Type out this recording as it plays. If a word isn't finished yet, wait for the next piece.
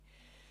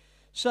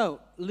So,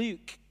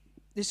 Luke,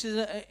 this is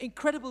an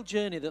incredible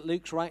journey that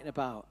Luke's writing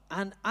about.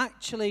 And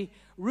actually,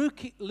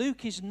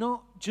 Luke is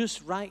not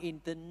just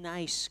writing the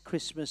nice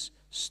Christmas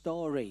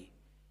story.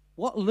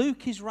 What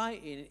Luke is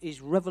writing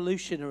is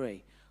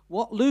revolutionary.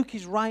 What Luke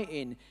is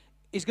writing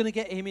is going to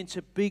get him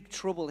into big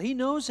trouble. He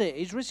knows it.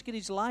 He's risking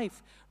his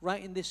life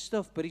writing this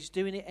stuff, but he's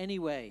doing it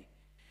anyway.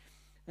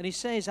 And he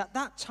says, at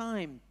that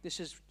time, this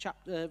is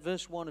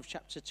verse 1 of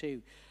chapter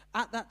 2,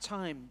 at that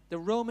time, the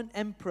Roman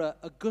Emperor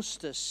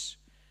Augustus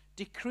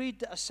decreed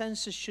that a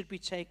census should be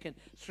taken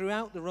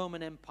throughout the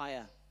Roman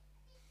Empire.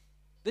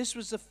 This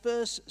was the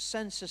first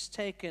census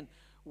taken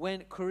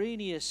when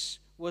Quirinius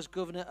was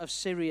governor of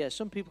Syria.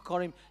 Some people call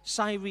him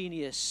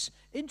Cyrenius.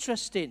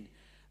 Interesting.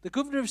 The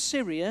governor of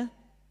Syria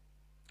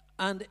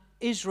and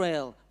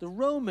Israel. The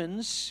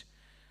Romans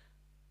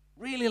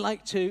really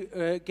like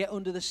to get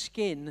under the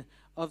skin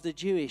of the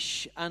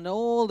Jewish and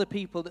all the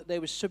people that they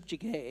were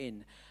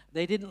subjugating.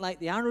 They didn't like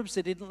the Arabs,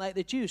 they didn't like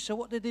the Jews. So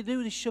what did they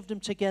do? They shoved them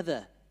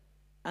together.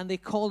 And they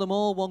called them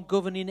all one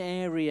governing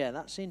area.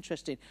 That's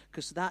interesting,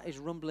 because that is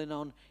rumbling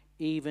on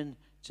even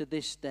to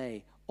this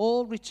day.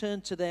 All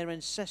returned to their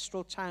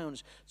ancestral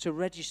towns to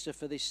register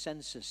for this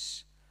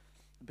census.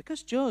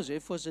 Because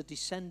Joseph was a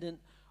descendant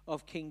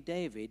of King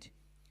David,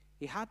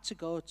 he had to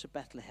go to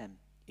Bethlehem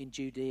in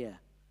Judea,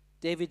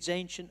 David's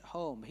ancient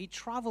home. He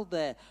traveled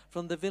there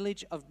from the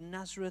village of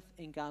Nazareth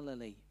in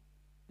Galilee.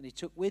 And he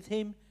took with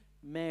him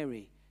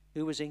Mary,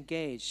 who was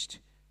engaged,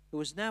 who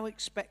was now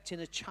expecting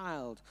a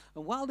child.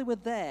 And while they were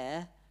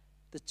there,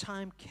 the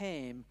time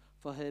came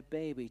for her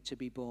baby to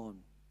be born.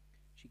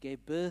 She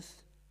gave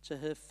birth to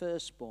her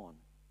firstborn.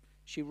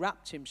 She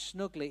wrapped him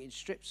snugly in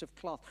strips of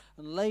cloth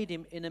and laid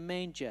him in a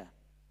manger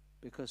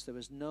because there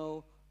was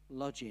no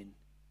lodging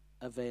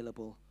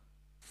available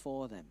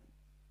for them.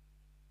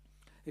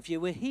 If you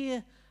were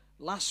here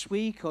last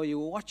week or you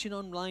were watching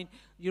online,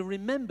 you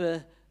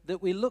remember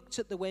that we looked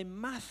at the way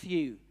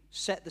Matthew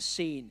set the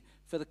scene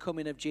for the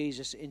coming of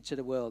Jesus into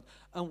the world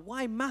and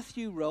why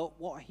Matthew wrote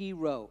what he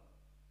wrote.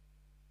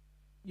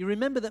 You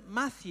remember that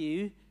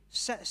Matthew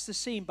sets the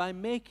scene by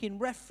making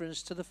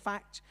reference to the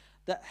fact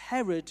that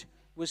Herod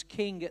was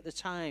king at the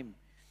time.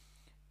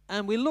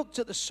 And we looked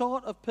at the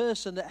sort of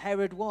person that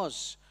Herod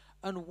was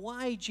and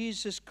why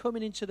Jesus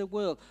coming into the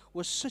world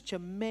was such a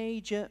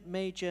major,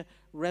 major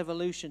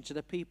revolution to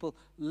the people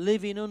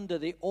living under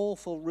the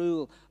awful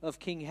rule of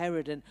King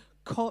Herod and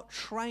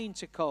trying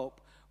to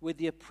cope with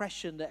the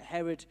oppression that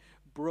Herod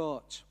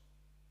brought.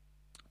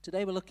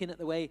 Today we're looking at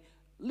the way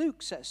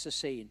Luke sets the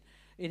scene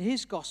in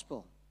his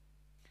gospel.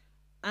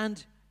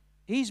 And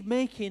he's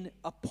making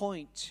a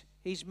point.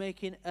 He's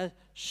making a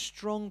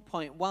strong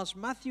point. Whilst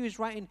Matthew is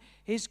writing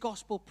his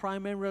gospel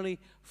primarily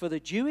for the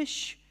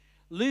Jewish,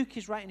 Luke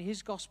is writing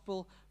his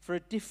gospel for a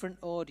different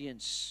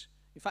audience.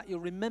 In fact,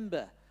 you'll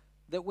remember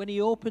that when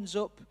he opens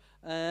up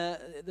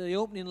the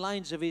opening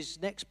lines of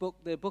his next book,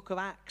 the book of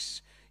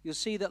Acts, you'll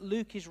see that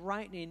Luke is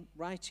writing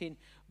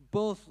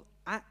both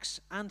Acts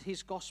and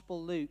his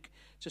gospel, Luke,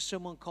 to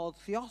someone called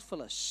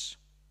Theophilus.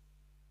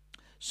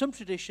 Some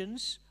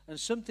traditions and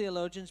some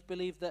theologians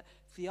believe that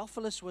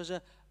Theophilus was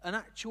an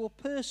actual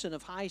person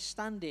of high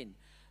standing.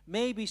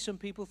 Maybe some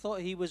people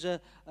thought he was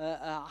a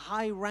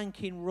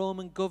high-ranking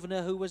Roman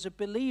governor who was a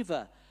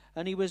believer,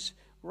 and he was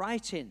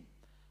writing.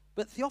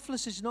 But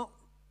Theophilus is not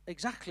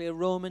exactly a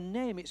Roman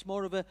name. It's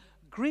more of a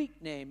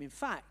Greek name. In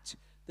fact,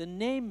 the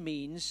name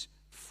means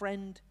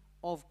friend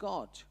of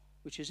God,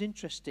 which is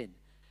interesting,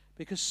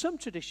 because some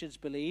traditions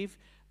believe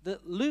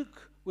that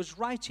Luke was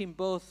writing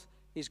both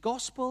his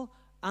gospel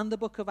and the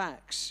book of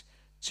Acts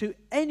to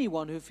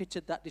anyone who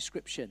fitted that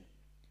description,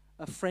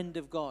 a friend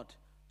of God,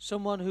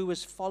 someone who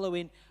was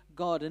following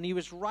God, and he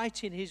was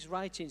writing his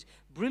writings,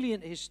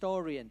 brilliant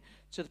historian,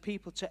 to the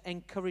people to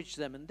encourage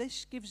them. And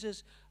this gives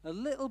us a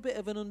little bit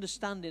of an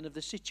understanding of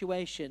the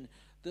situation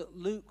that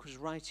Luke was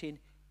writing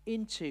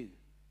into.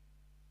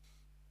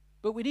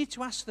 But we need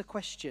to ask the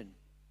question,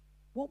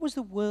 what was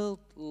the world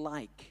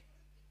like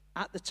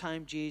at the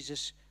time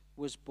Jesus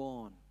was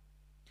born?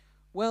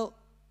 Well,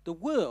 the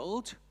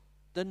world,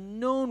 the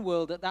known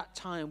world at that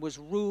time, was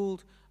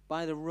ruled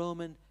by the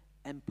Roman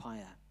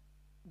Empire.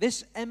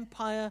 This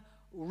empire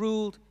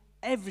ruled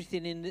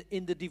everything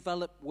in the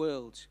developed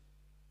world.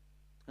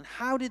 And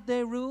how did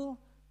they rule?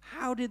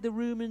 How did the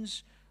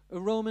Romans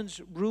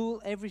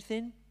rule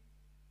everything?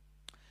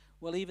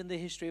 Well, even the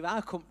history of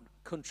our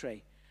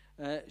country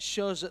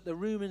shows that the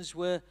Romans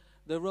were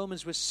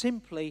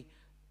simply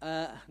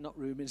not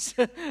Romans,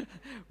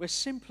 were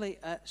simply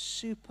a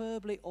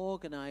superbly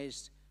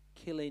organized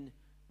killing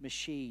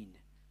machine.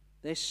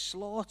 They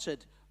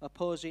slaughtered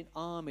opposing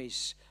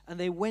armies, and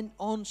they went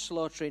on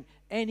slaughtering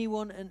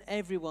anyone and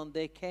everyone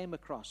they came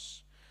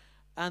across.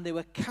 And they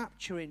were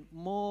capturing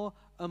more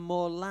and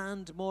more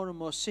land, more and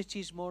more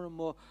cities, more and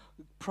more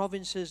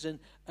provinces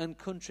and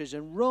countries.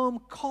 And Rome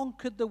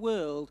conquered the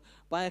world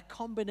by a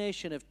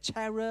combination of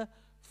terror,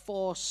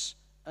 force,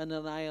 and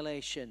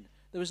annihilation.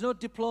 There was no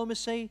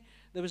diplomacy,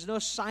 there was no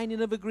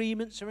signing of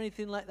agreements or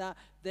anything like that.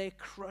 They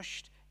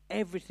crushed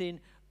everything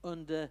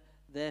under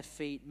their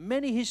feet.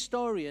 Many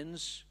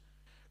historians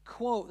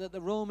quote that the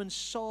Romans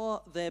saw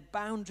their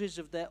boundaries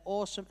of their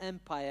awesome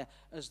empire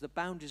as the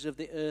boundaries of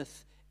the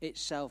earth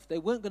itself. They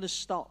weren't going to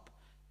stop.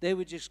 They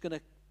were just going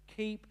to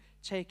keep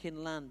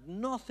taking land.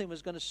 Nothing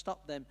was going to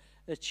stop them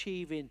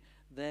achieving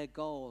their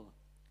goal.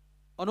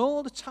 And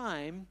all the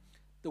time,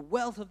 the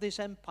wealth of this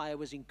empire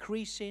was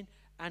increasing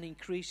and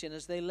increasing.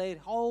 As they laid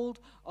hold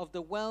of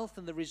the wealth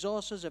and the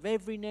resources of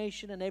every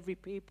nation and every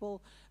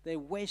people, they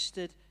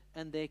wasted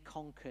and they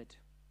conquered.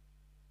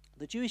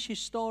 The Jewish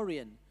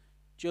historian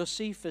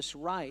Josephus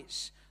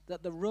writes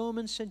that the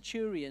Roman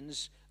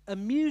centurions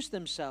amused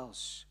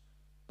themselves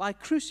by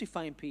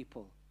crucifying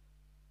people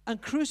and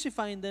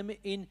crucifying them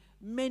in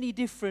many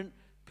different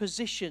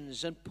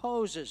positions and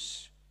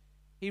poses.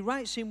 He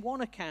writes in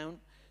one account,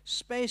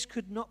 space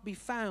could not be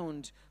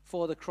found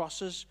for the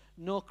crosses,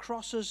 nor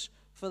crosses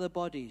for the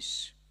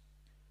bodies.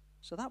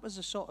 So that was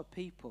the sort of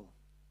people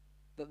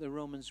that the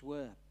Romans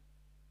were.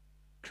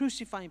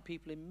 Crucifying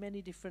people in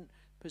many different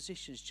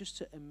positions just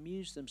to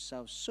amuse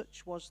themselves.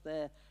 Such was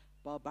their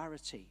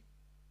barbarity.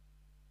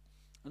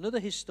 Another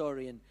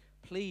historian,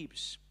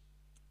 Plebes,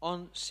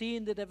 on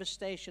seeing the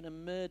devastation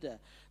and murder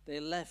they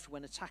left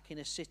when attacking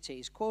a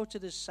city, is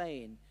quoted as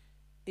saying,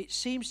 "It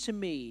seems to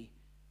me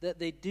that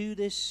they do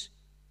this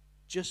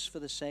just for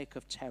the sake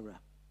of terror."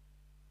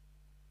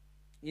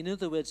 In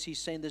other words, he's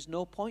saying there's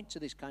no point to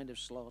this kind of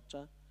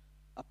slaughter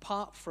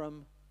apart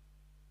from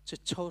to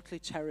totally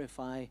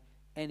terrify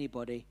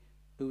anybody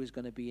who is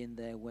going to be in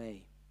their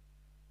way.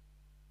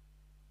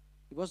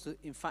 It was,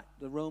 in fact,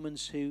 the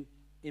Romans who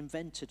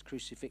invented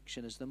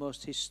crucifixion as the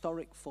most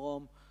historic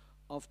form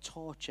of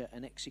torture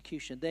and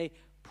execution. They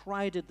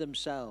prided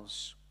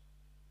themselves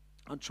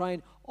on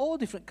trying all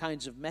different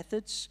kinds of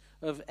methods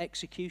of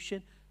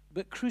execution,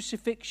 but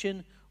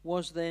crucifixion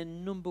was their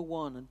number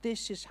one. And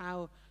this is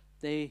how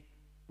they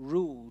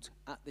ruled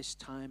at this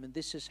time, and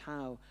this is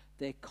how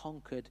they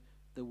conquered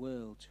the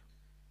world.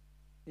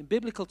 In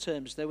biblical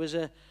terms, there was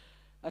a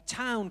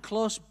town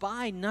close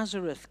by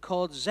Nazareth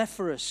called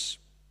Zephyrus,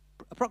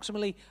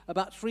 approximately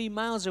about 3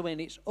 miles away,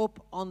 and it's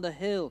up on the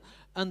hill.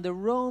 And the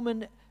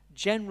Roman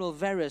general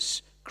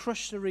Verus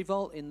crushed the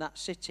revolt in that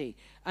city.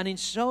 And in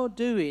so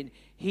doing,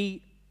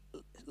 he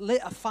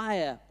lit a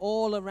fire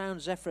all around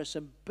Zephyrus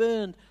and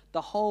burned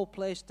the whole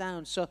place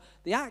down. So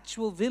the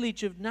actual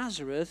village of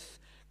Nazareth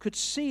could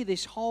see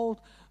this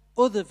whole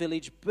other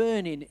village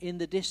burning in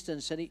the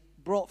distance, and it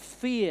brought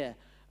fear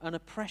and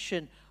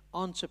oppression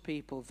onto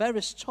people.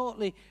 Verus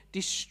totally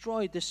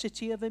destroyed the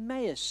city of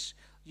Emmaus.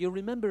 You'll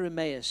remember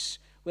Emmaus,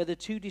 where the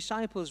two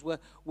disciples were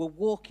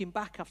walking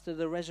back after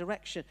the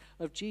resurrection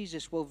of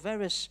Jesus. Well,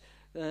 Verus,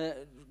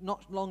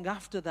 not long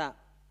after that,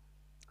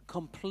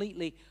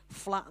 completely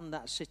flattened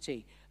that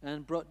city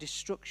and brought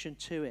destruction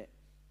to it.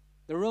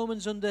 The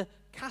Romans under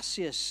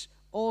Cassius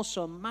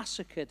also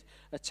massacred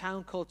a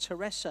town called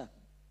Teresa,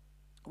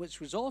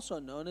 which was also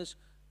known as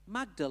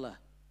Magdala.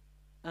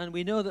 And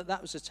we know that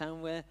that was a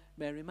town where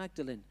Mary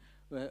Magdalene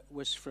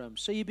was from.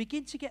 So you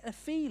begin to get a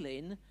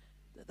feeling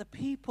that the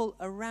people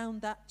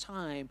around that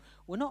time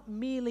were not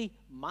merely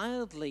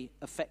mildly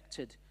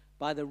affected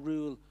by the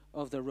rule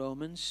of the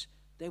Romans.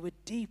 They were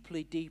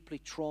deeply, deeply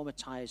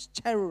traumatized,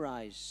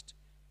 terrorized.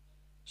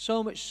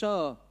 So much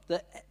so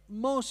that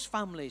most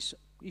families,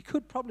 you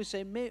could probably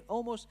say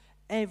almost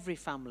every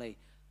family,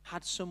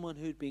 had someone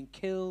who'd been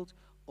killed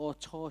or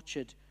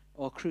tortured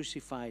or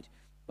crucified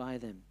by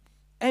them.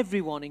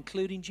 Everyone,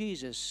 including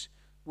Jesus,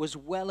 was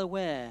well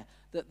aware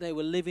that they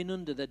were living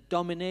under the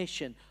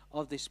domination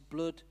of this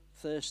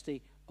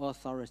bloodthirsty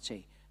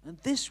authority. And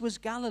this was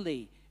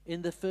Galilee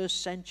in the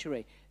first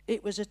century.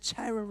 It was a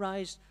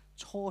terrorized,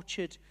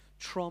 tortured,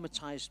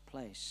 traumatized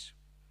place.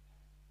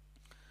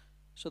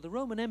 So the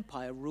Roman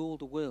Empire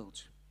ruled the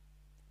world.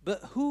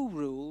 But who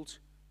ruled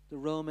the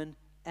Roman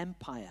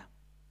Empire?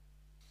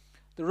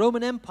 The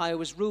Roman Empire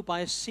was ruled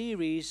by a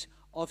series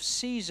of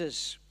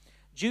Caesars.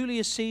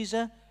 Julius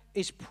Caesar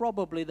is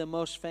probably the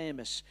most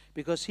famous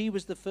because he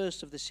was the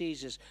first of the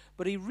Caesars,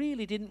 but he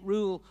really didn't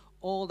rule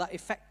all that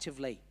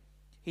effectively.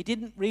 He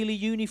didn't really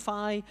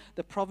unify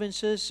the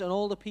provinces and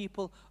all the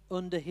people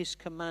under his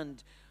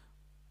command.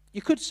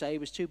 You could say he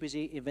was too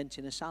busy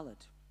inventing a salad.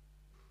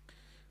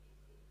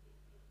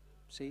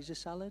 Caesar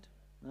salad?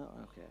 No,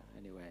 okay,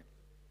 anyway.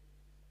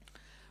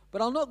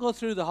 But I'll not go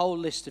through the whole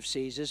list of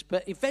Caesars,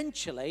 but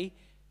eventually,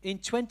 in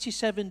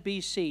 27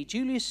 BC,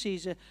 Julius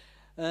Caesar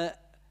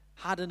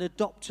had an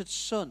adopted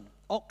son.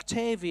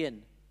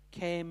 Octavian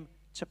came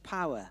to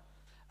power.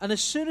 And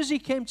as soon as he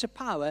came to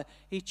power,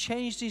 he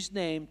changed his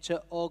name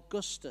to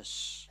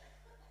Augustus.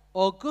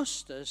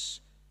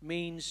 Augustus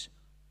means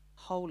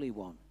Holy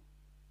One.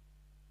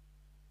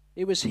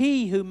 It was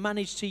he who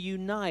managed to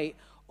unite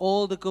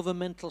all the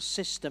governmental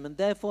system and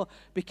therefore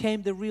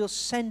became the real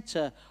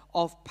center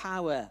of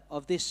power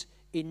of this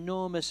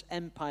enormous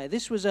empire.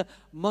 This was a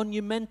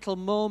monumental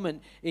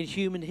moment in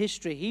human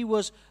history. He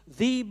was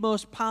the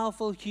most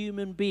powerful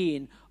human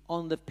being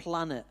on the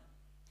planet.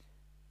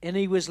 And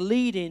he was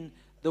leading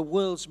the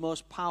world's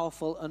most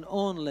powerful and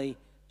only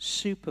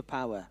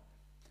superpower.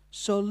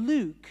 So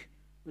Luke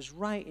was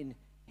writing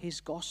his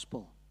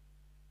gospel.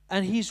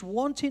 And he's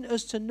wanting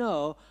us to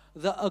know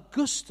that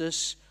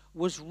Augustus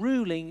was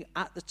ruling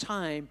at the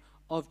time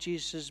of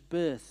Jesus'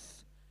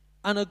 birth.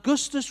 And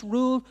Augustus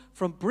ruled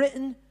from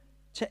Britain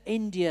to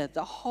India,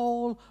 the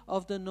whole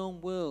of the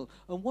known world.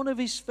 And one of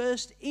his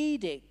first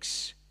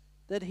edicts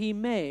that he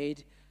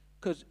made,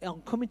 because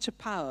on coming to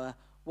power,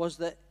 was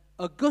that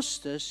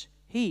Augustus,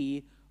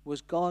 he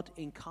was God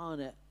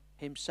incarnate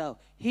himself.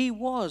 He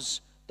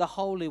was the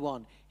Holy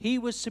One. He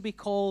was to be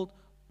called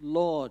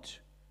Lord.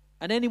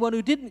 And anyone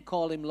who didn't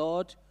call him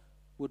Lord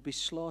would be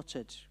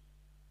slaughtered.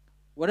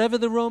 Wherever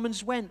the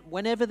Romans went,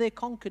 whenever they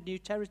conquered new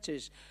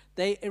territories,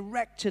 they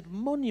erected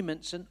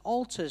monuments and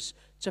altars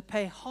to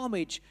pay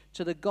homage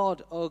to the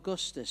god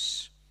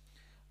Augustus.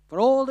 For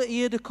all that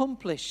he had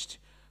accomplished,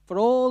 for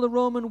all the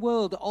Roman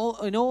world,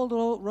 in all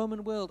the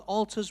Roman world,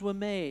 altars were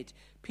made.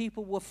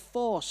 People were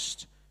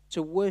forced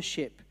to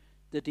worship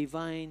the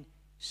divine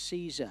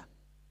Caesar.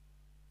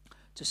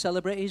 To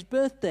celebrate his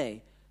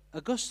birthday,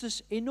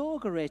 Augustus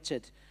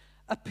inaugurated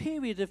a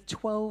period of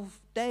 12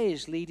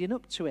 days leading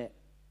up to it.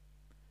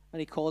 And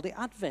he called it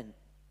Advent.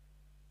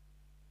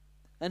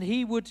 And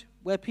he would,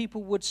 where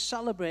people would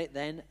celebrate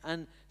then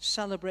and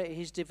celebrate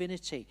his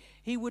divinity,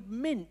 he would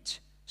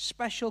mint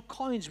special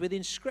coins with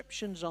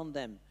inscriptions on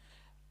them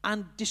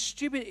and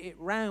distribute it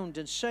round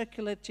and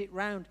circulate it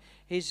round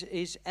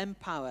his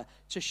empire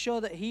to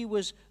show that he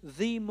was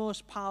the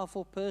most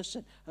powerful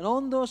person. And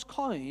on those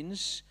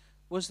coins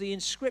was the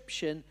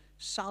inscription,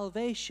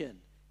 "Salvation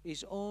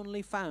is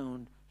only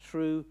found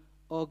through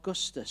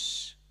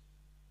Augustus."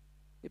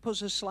 It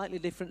puts a slightly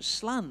different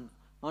slant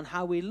on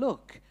how we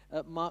look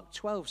at Mark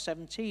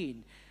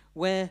 12:17,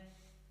 where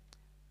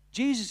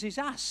Jesus is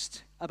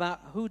asked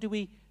about who do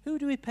we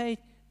pay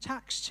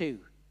tax to?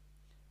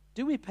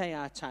 Do we pay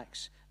our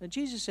tax? And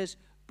Jesus says,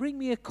 "Bring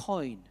me a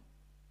coin."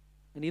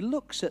 And he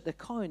looks at the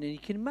coin, and you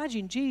can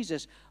imagine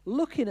Jesus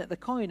looking at the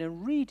coin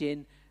and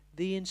reading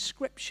the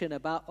inscription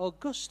about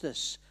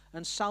Augustus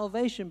and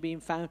salvation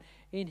being found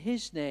in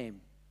his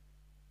name.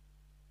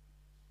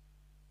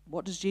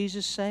 What does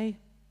Jesus say?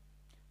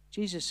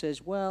 Jesus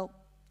says, well,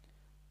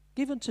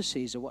 give unto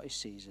Caesar what is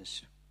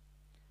Caesar's,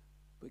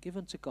 but give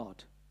unto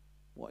God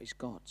what is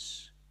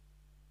God's.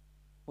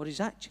 What he's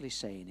actually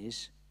saying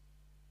is,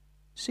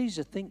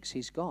 Caesar thinks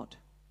he's God,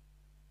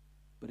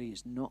 but he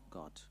is not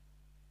God.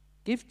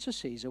 Give to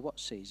Caesar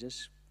what's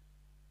Caesar's,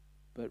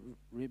 but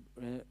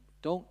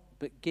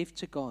give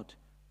to God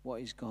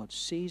what is God.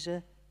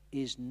 Caesar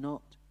is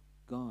not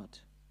God.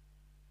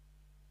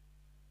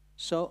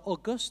 So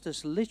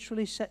Augustus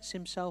literally sets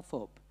himself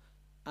up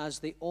as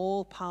the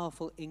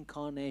all-powerful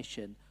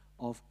incarnation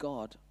of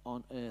God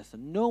on earth.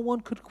 And no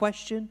one could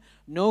question,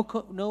 no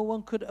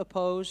one could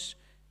oppose,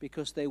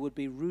 because they would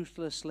be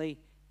ruthlessly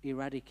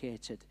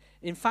eradicated.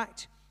 In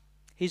fact,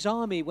 his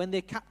army, when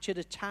they captured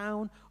a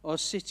town or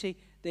city,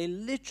 they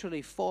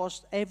literally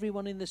forced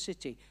everyone in the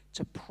city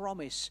to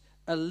promise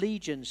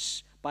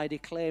allegiance by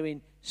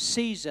declaring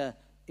Caesar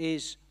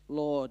is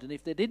Lord. And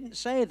if they didn't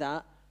say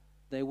that,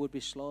 they would be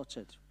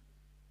slaughtered.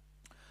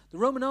 The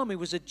Roman army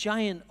was a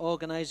giant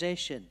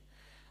organization.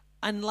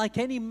 And like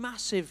any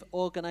massive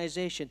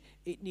organization,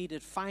 it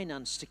needed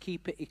finance to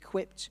keep it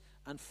equipped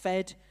and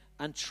fed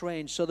and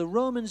trained. So the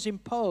Romans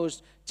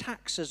imposed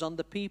taxes on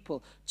the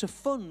people to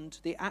fund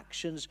the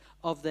actions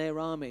of their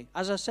army.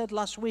 As I said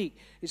last week,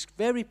 it's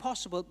very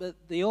possible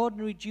that the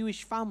ordinary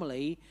Jewish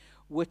family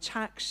were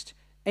taxed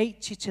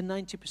 80 to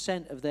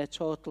 90% of their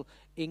total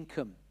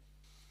income.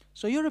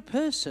 So you're a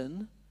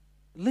person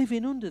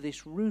living under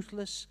this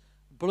ruthless,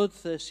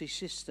 bloodthirsty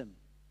system.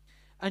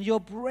 And you're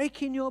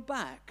breaking your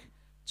back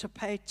to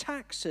pay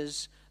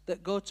taxes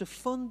that go to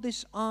fund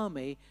this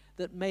army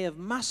that may have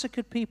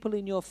massacred people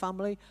in your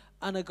family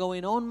and are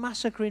going on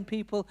massacring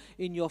people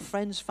in your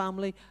friend's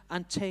family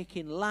and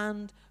taking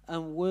land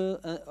and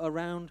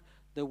around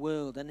the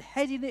world. And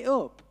heading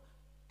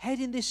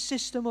this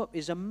system up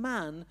is a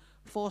man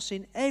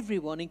forcing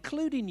everyone,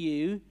 including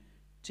you,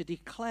 to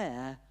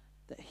declare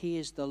that he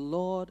is the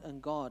Lord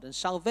and God. And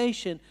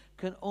salvation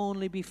can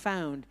only be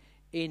found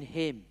in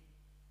him.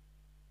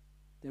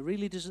 There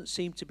really doesn't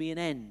seem to be an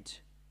end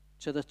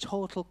to the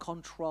total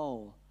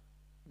control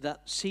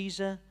that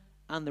Caesar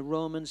and the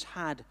Romans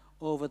had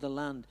over the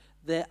land.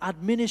 Their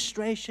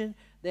administration,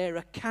 their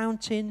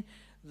accounting,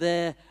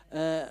 their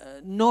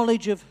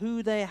knowledge of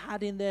who they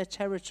had in their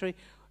territory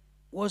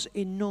was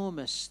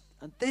enormous.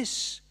 And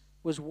this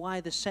was why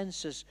the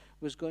census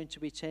was going to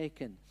be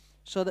taken,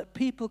 so that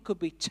people could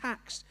be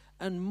taxed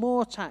and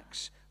more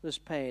tax was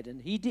paid.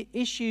 And he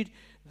issued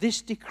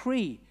this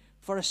decree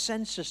for a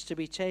census to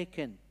be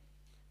taken.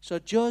 So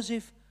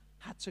Joseph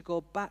had to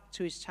go back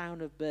to his town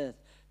of birth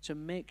to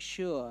make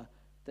sure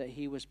that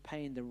he was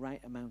paying the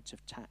right amount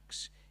of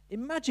tax.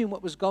 Imagine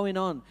what was going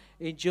on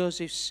in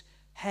Joseph's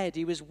head.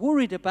 He was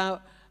worried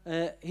about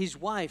his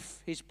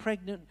wife, his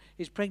pregnant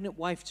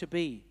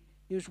wife-to-be.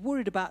 He was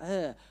worried about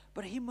her.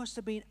 But he must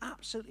have been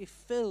absolutely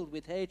filled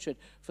with hatred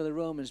for the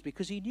Romans,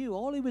 because he knew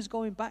all he was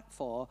going back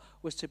for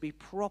was to be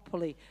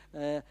properly,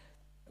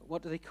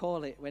 what do they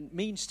call it, when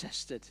means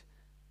tested.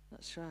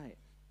 That's right.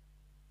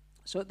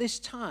 So at this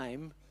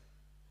time,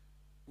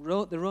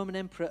 the Roman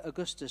Emperor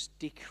Augustus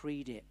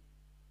decreed it.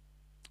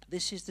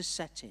 This is the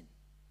setting.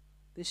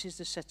 This is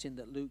the setting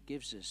that Luke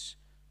gives us.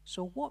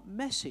 So what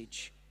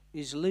message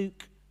is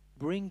Luke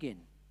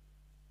bringing?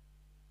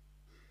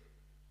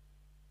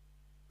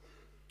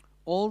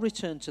 All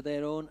returned to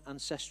their own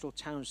ancestral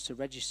towns to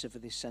register for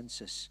this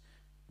census.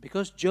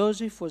 Because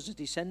Joseph was a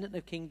descendant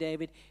of King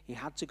David, he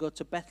had to go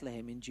to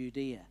Bethlehem in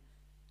Judea,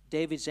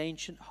 David's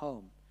ancient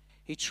home.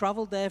 He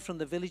traveled there from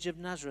the village of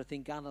Nazareth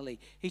in Galilee.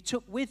 He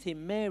took with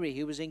him Mary,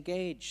 who was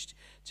engaged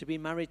to be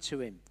married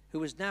to him, who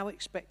was now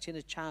expecting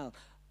a child.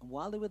 And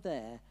while they were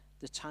there,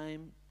 the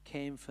time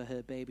came for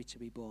her baby to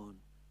be born.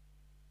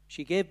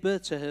 She gave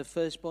birth to her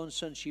firstborn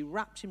son. She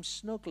wrapped him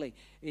snugly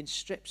in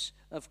strips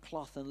of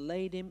cloth and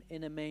laid him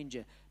in a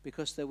manger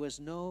because there was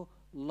no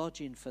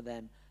lodging for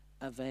them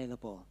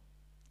available.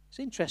 It's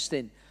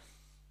interesting.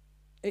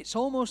 It's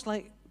almost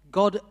like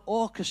God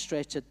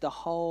orchestrated the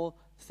whole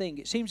thing.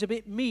 It seems a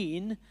bit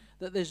mean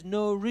that there's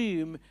no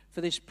room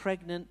for this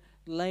pregnant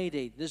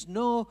lady. There's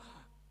no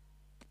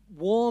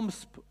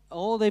warmth.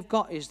 All they've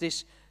got is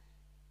this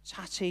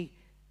tatty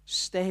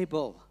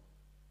stable.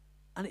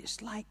 And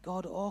it's like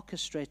God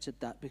orchestrated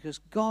that because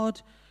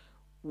God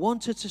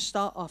wanted to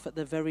start off at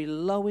the very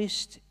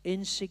lowest,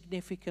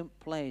 insignificant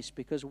place,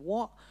 because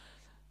what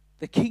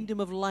the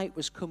kingdom of light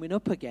was coming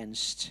up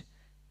against,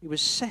 he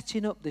was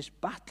setting up this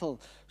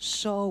battle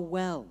so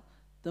well.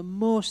 The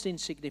most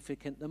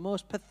insignificant, the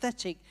most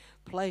pathetic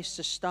place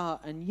to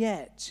start, and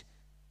yet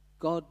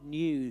God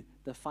knew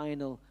the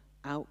final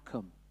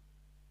outcome.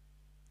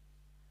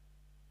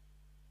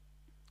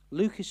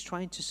 Luke is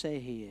trying to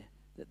say here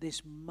that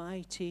this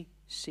mighty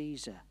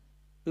Caesar,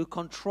 who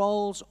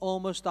controls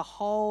almost the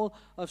whole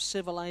of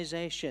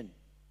civilization,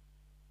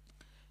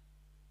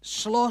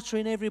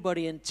 slaughtering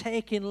everybody and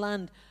taking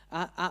land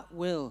at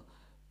will,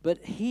 but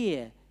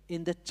here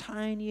in the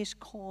tiniest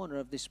corner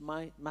of this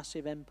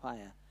massive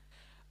empire,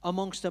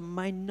 amongst a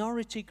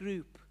minority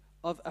group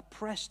of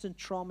oppressed and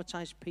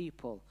traumatized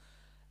people,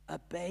 a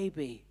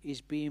baby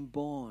is being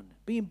born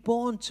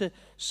to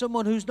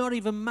someone who's not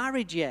even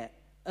married yet,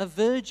 a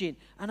virgin,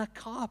 and a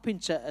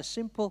carpenter, a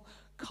simple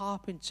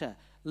carpenter.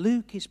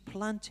 Luke is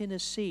planting a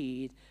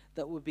seed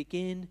that will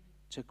begin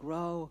to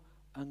grow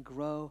and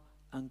grow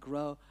and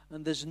grow.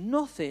 And there's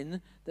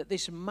nothing that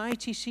this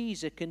mighty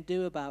Caesar can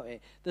do about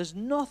it. There's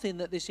nothing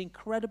that this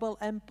incredible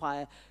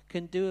empire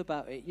can do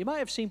about it. You might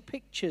have seen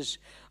pictures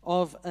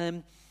of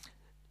a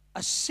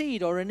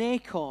seed or an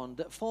acorn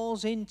that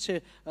falls into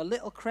a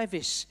little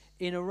crevice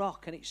in a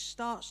rock, and it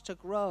starts to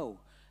grow.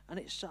 And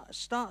it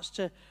starts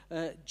to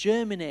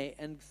germinate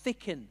and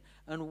thicken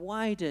and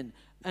widen.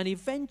 And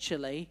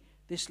eventually,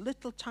 this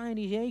little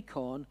tiny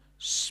acorn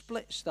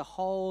splits the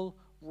whole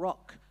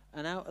rock.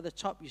 And out of the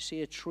top, you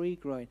see a tree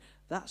growing.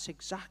 That's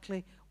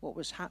exactly what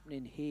was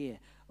happening here.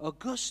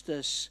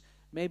 Augustus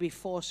may be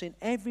forcing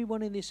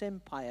everyone in this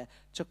empire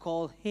to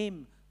call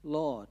him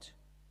Lord.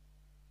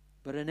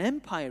 But an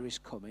empire is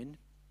coming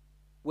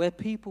where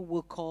people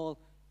will call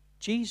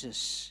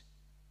Jesus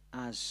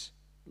as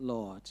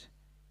Lord.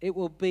 It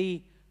will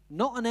be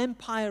not an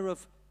empire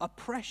of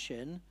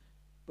oppression,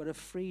 but of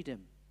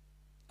freedom.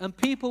 And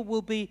people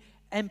will be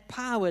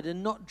empowered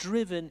and not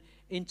driven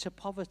into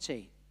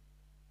poverty.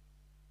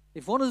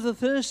 If one of the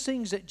first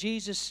things that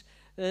Jesus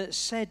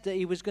said that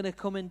he was going to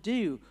come and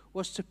do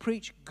was to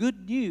preach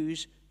good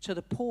news to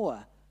the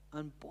poor,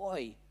 and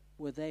boy,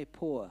 were they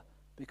poor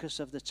because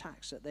of the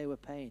tax that they were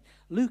paying.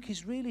 Luke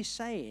is really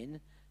saying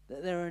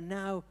that there are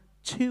now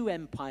two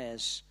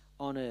empires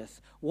on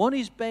earth. One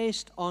is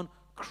based on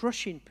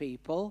crushing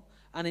people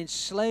and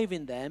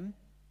enslaving them,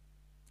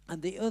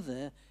 and the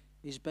other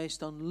is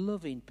based on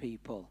loving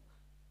people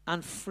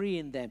and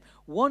freeing them.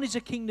 One is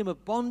a kingdom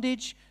of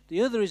bondage,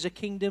 the other is a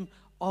kingdom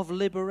of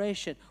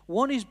liberation.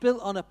 One is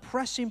built on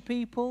oppressing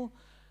people,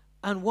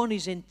 and one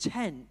is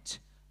intent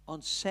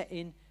on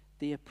setting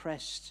the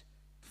oppressed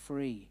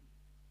free.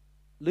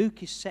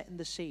 Luke is setting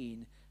the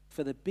scene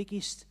for the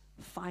biggest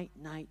fight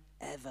night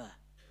ever.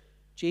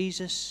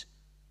 Jesus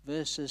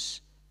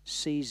versus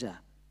Caesar.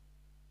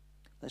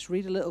 Let's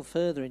read a little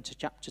further into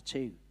chapter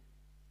 2.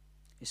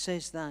 It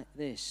says that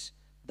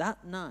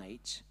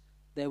night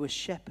there were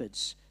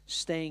shepherds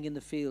staying in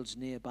the fields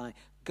nearby,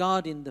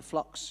 guarding the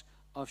flocks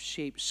of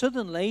sheep.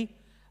 Suddenly,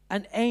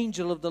 an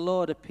angel of the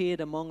Lord appeared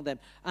among them,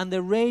 and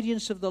the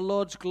radiance of the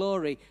Lord's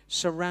glory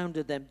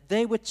surrounded them.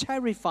 They were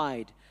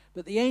terrified,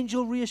 but the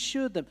angel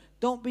reassured them,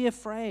 "Don't be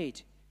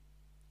afraid.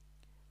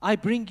 I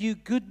bring you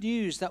good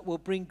news that will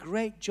bring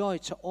great joy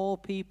to all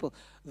people.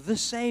 The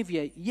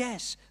Savior,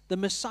 yes, the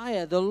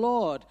Messiah, the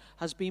Lord,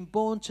 has been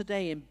born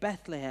today in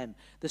Bethlehem,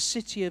 the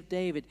city of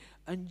David,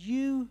 and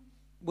you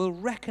will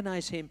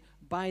recognize him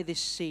by this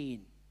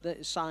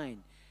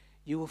sign.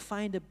 You will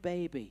find a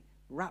baby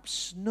wrapped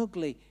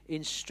snugly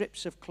in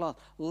strips of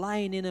cloth,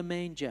 lying in a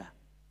manger."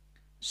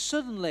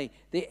 Suddenly,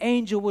 the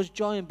angel was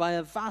joined by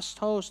a vast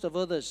host of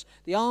others,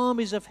 the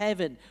armies of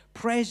heaven,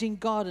 praising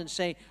God and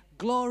saying,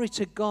 "Glory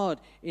to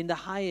God in the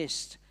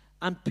highest,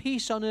 and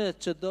peace on earth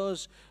to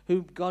those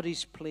whom God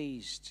is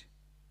pleased."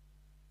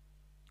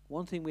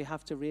 one thing we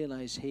have to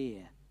realize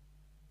here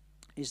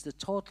is the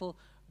total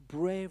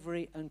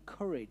bravery and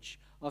courage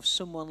of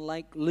someone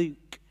like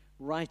Luke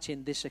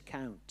writing this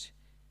account.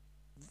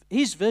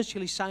 He's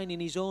virtually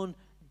signing his own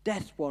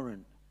death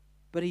warrant,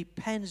 but he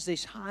pens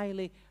this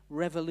highly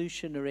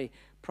revolutionary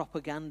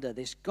propaganda,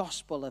 this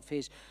gospel of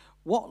his.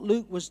 What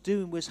Luke was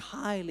doing was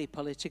highly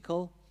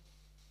political,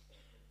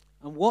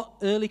 and what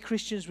early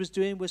Christians was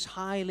doing was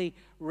highly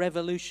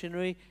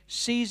revolutionary.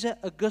 Caesar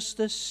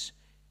Augustus,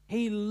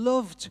 he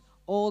loved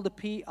all the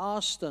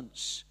PR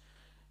stunts.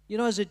 You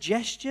know, as a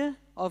gesture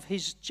of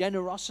his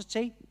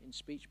generosity, in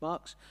speech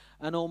marks,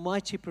 and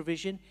almighty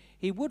provision,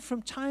 he would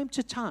from time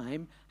to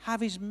time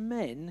have his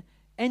men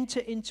enter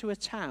into a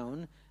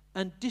town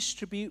and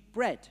distribute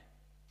bread,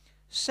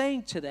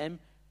 saying to them,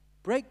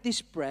 break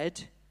this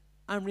bread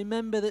and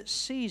remember that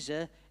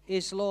Caesar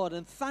is Lord,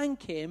 and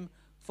thank him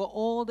for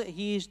all that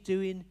he is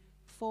doing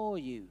for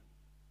you.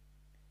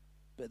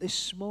 But this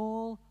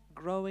small,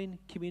 growing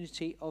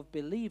community of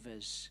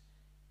believers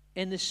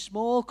in this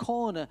small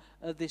corner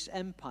of this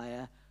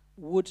empire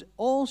would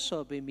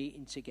also be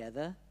meeting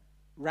together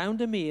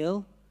round a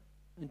meal,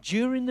 and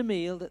during the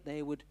meal that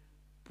they would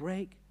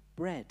break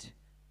bread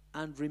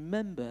and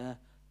remember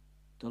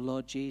the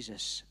Lord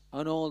Jesus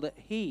and all that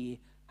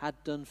he had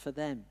done for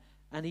them.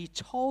 And he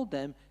told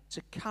them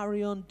to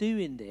carry on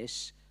doing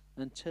this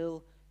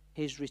until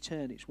his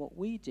return. It's what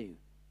we do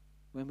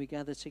when we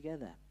gather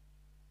together.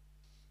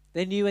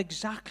 They knew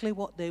exactly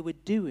what they were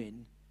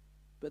doing,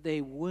 but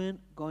they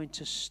weren't going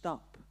to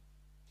stop.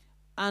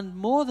 And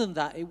more than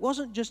that, it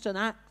wasn't just an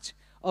act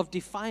of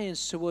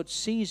defiance towards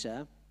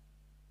Caesar.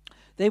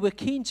 They were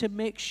keen to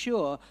make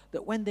sure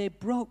that when they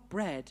broke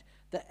bread,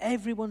 that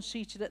everyone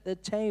seated at the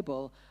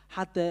table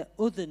had their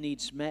other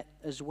needs met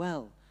as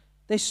well.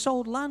 They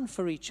sold land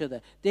for each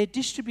other. They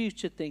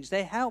distributed things.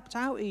 They helped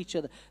out each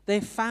other. They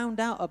found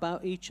out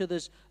about each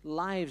other's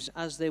lives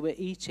as they were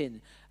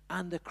eating.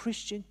 And the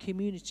Christian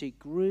community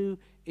grew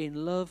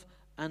in love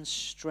and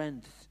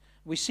strength.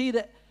 We see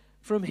that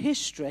from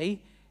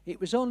history, it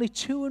was only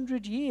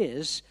 200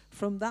 years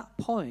from that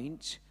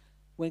point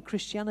when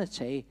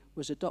Christianity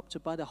was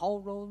adopted by the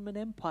whole Roman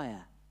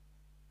Empire.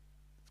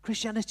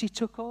 Christianity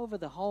took over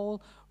the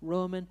whole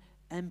Roman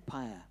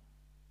Empire.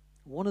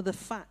 One of the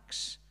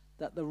facts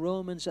that the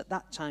Romans at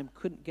that time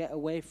couldn't get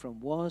away from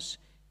was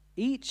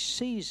each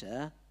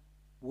Caesar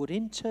would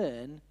in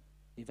turn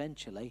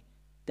eventually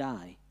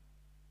die.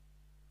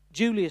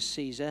 Julius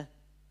Caesar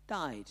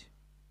died.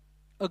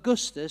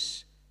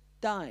 Augustus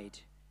died.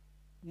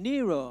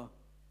 Nero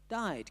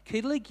died.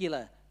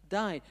 Caligula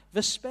died.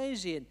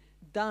 Vespasian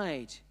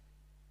died.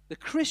 The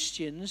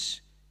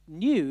Christians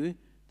knew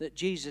that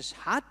Jesus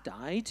had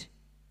died,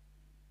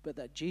 but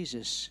that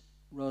Jesus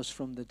rose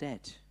from the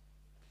dead.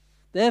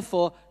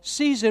 Therefore,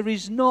 Caesar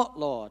is not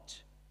Lord.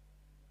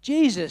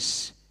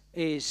 Jesus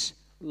is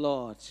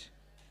Lord.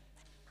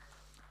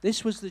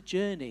 This was the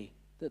journey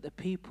that the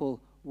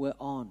people were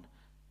on.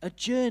 A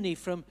journey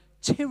from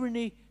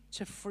tyranny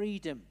to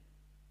freedom.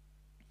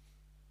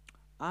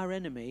 Our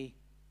enemy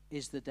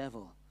is the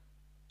devil.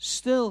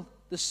 Still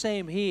the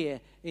same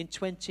here in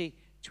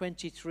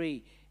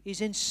 2023.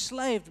 He's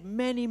enslaved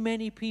many,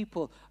 many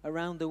people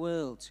around the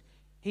world.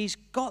 He's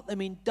got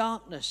them in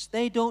darkness.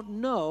 They don't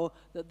know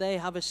that they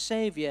have a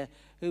Savior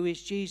who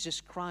is Jesus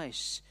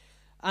Christ.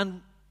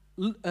 And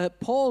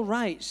Paul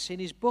writes in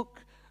his book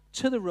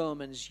to the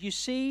Romans, you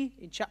see,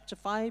 in chapter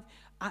 5,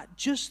 at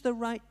just the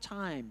right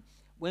time,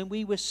 when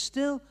we were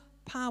still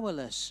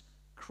powerless,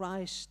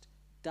 Christ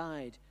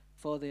died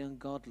for the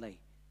ungodly.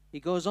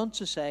 He goes on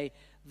to say,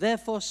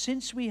 therefore,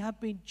 since we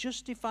have been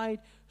justified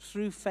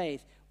through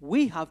faith,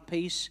 we have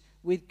peace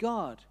with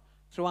God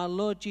through our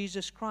Lord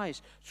Jesus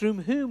Christ, through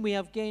whom we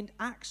have gained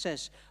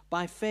access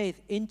by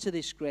faith into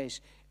this grace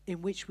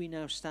in which we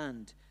now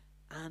stand.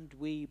 And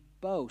we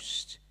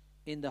boast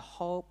in the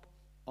hope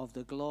of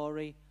the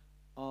glory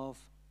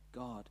of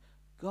God.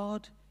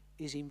 God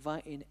is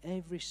inviting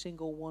every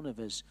single one of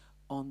us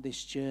on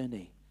this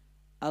journey.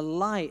 A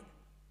light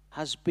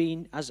has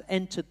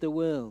entered the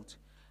world,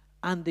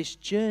 and this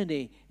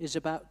journey is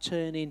about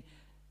turning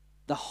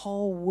the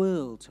whole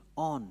world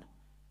on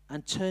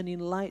and turning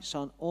lights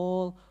on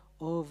all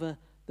over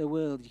the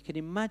world. You can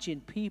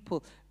imagine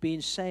people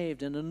being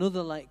saved and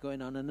another light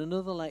going on and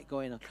another light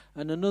going on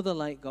and another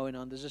light going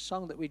on. There's a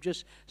song that we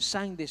just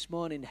sang this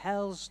morning,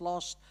 Hell's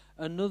Lost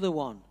Another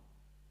One.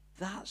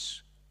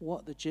 That's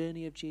what the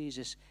journey of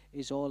Jesus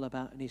is all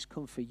about, and he's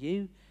come for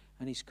you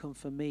and he's come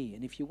for me.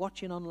 And if you're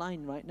watching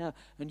online right now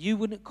and you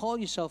wouldn't call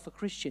yourself a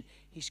Christian,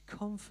 he's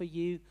come for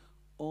you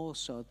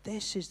also.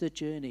 This is the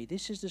journey.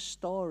 This is the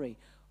story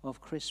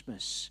of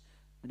Christmas,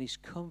 and he's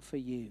come for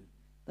you.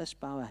 Let's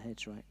bow our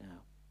heads right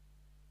now.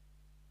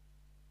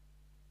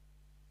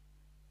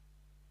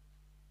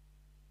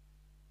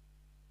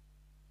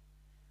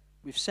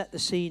 We've set the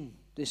scene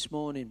this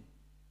morning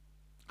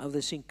of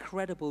this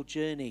incredible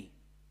journey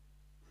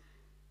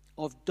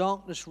of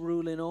darkness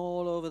ruling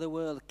all over the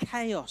world,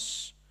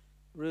 chaos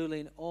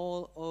ruling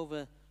all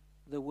over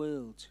the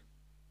world,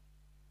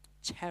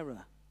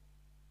 terror,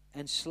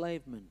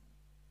 enslavement,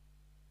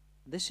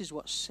 This is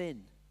what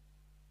sin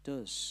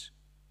does.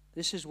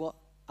 This is what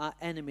our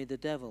enemy, the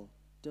devil,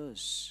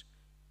 does.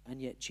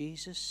 And yet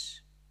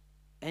Jesus,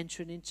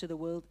 entering into the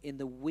world in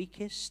the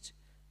weakest,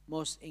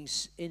 most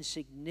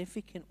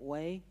insignificant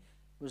way,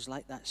 was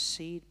like that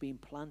seed being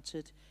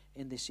planted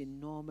in this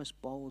enormous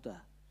boulder.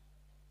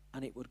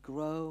 And it would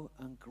grow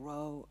and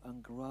grow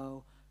and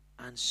grow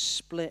and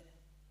split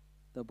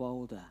the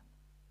boulder.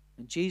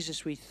 And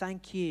Jesus, we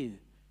thank you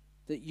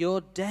that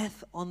your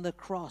death on the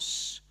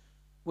cross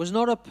was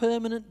not a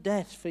permanent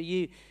death for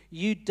you.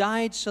 You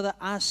died so that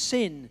our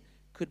sin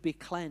could be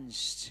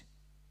cleansed.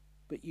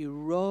 But you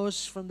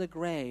rose from the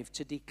grave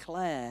to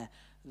declare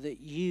that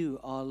you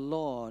are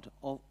Lord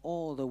of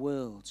all the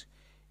world.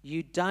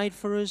 You died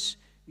for us,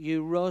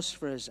 you rose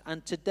for us.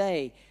 And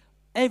today,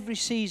 every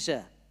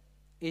Caesar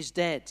is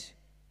dead,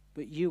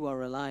 but you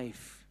are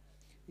alive.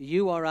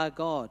 You are our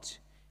God.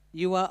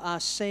 You are our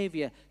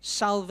Savior.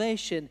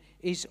 Salvation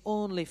is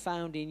only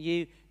found in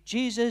you.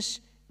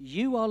 Jesus,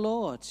 you are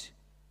Lord.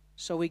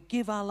 So we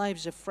give our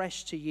lives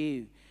afresh to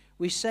you.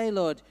 We say,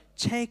 Lord,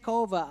 take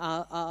over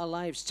our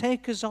lives.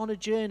 Take us on a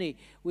journey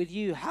with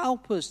you.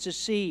 Help us to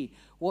see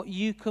what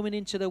you coming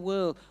into the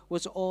world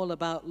was all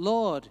about.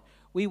 Lord,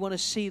 we want to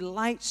see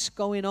lights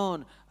going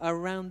on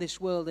around this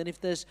world. And if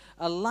there's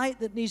a light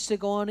that needs to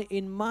go on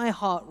in my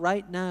heart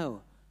right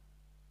now,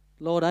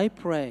 Lord, I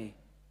pray,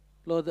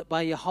 Lord, that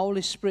by your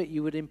Holy Spirit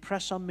you would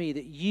impress on me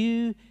that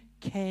you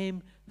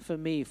came for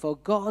me. For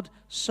God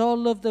so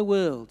loved the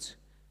world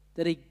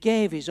that he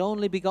gave his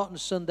only begotten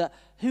Son, that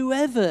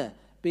whoever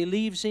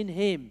believes in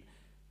him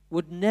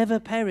would never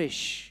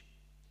perish,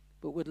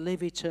 but would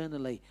live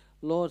eternally.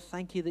 Lord,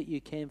 thank you that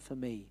you came for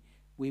me.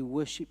 We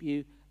worship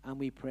you and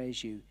we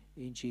praise you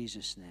in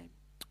Jesus' name.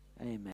 Amen.